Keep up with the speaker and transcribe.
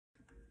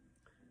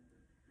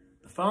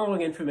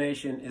following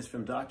information is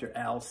from Dr.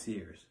 Al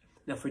Sears.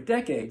 Now, for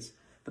decades,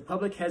 the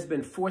public has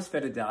been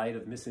force-fed a diet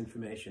of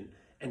misinformation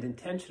and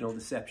intentional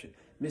deception.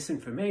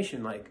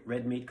 Misinformation like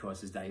red meat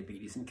causes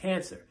diabetes and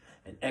cancer,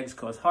 and eggs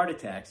cause heart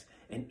attacks,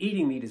 and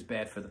eating meat is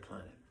bad for the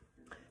planet.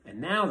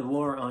 And now the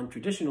war on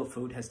traditional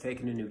food has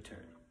taken a new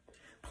turn.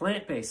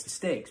 Plant-based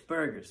steaks,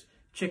 burgers,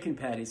 chicken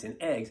patties, and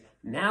eggs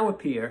now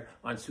appear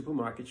on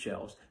supermarket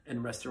shelves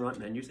and restaurant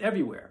menus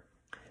everywhere.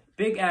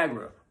 Big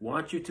Agro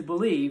wants you to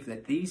believe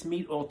that these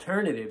meat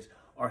alternatives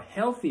are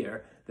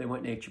healthier than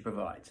what nature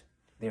provides.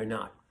 They're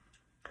not.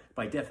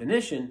 By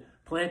definition,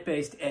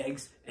 plant-based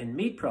eggs and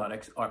meat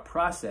products are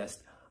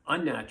processed,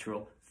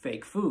 unnatural,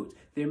 fake foods.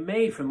 They're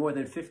made from more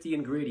than 50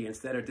 ingredients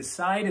that are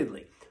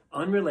decidedly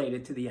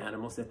unrelated to the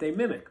animals that they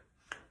mimic.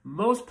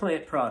 Most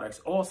plant products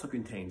also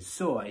contain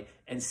soy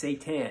and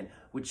seitan,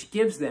 which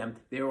gives them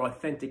their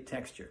authentic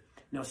texture.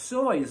 Now,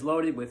 soy is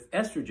loaded with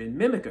estrogen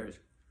mimickers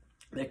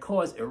that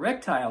cause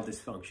erectile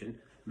dysfunction,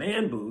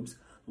 man boobs,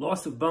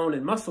 loss of bone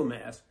and muscle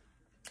mass,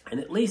 and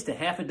at least a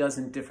half a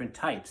dozen different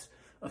types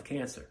of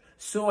cancer.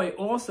 Soy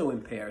also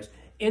impairs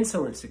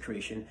insulin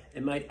secretion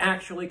and might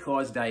actually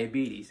cause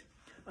diabetes.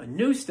 A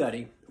new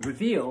study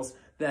reveals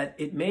that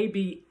it may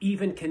be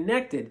even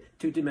connected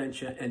to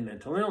dementia and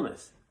mental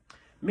illness.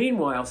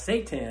 Meanwhile,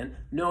 seitan,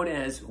 known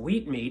as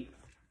wheat meat,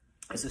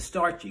 is a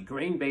starchy,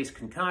 grain-based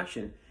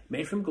concoction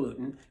made from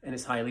gluten and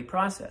is highly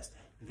processed.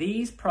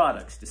 These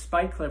products,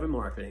 despite clever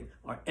marketing,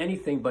 are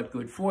anything but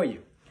good for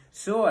you.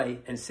 Soy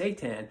and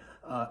seitan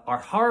are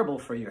horrible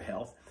for your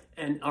health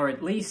and are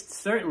at least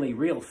certainly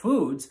real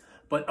foods,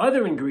 but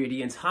other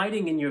ingredients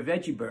hiding in your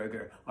veggie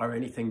burger are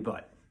anything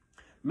but.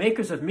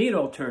 Makers of meat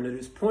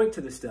alternatives point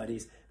to the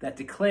studies that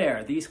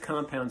declare these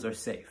compounds are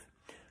safe.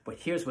 But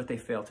here's what they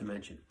fail to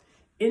mention.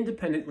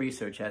 Independent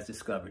research has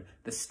discovered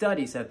the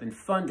studies have been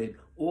funded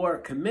or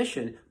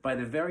commissioned by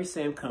the very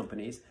same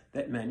companies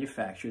that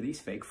manufacture these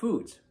fake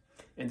foods.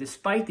 And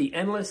despite the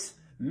endless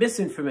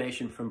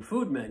misinformation from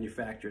food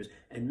manufacturers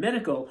and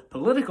medical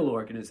political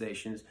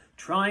organizations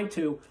trying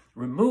to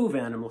remove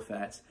animal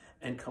fats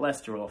and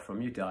cholesterol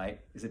from your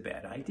diet is a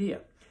bad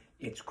idea.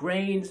 It's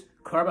grains,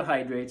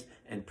 carbohydrates,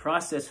 and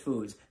processed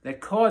foods that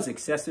cause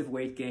excessive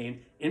weight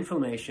gain,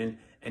 inflammation,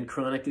 and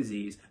chronic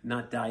disease,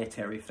 not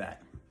dietary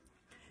fat.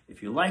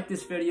 If you like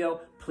this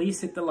video,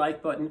 please hit the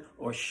like button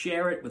or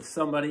share it with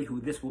somebody who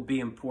this will be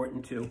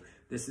important to.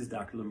 This is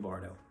Dr.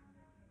 Lombardo.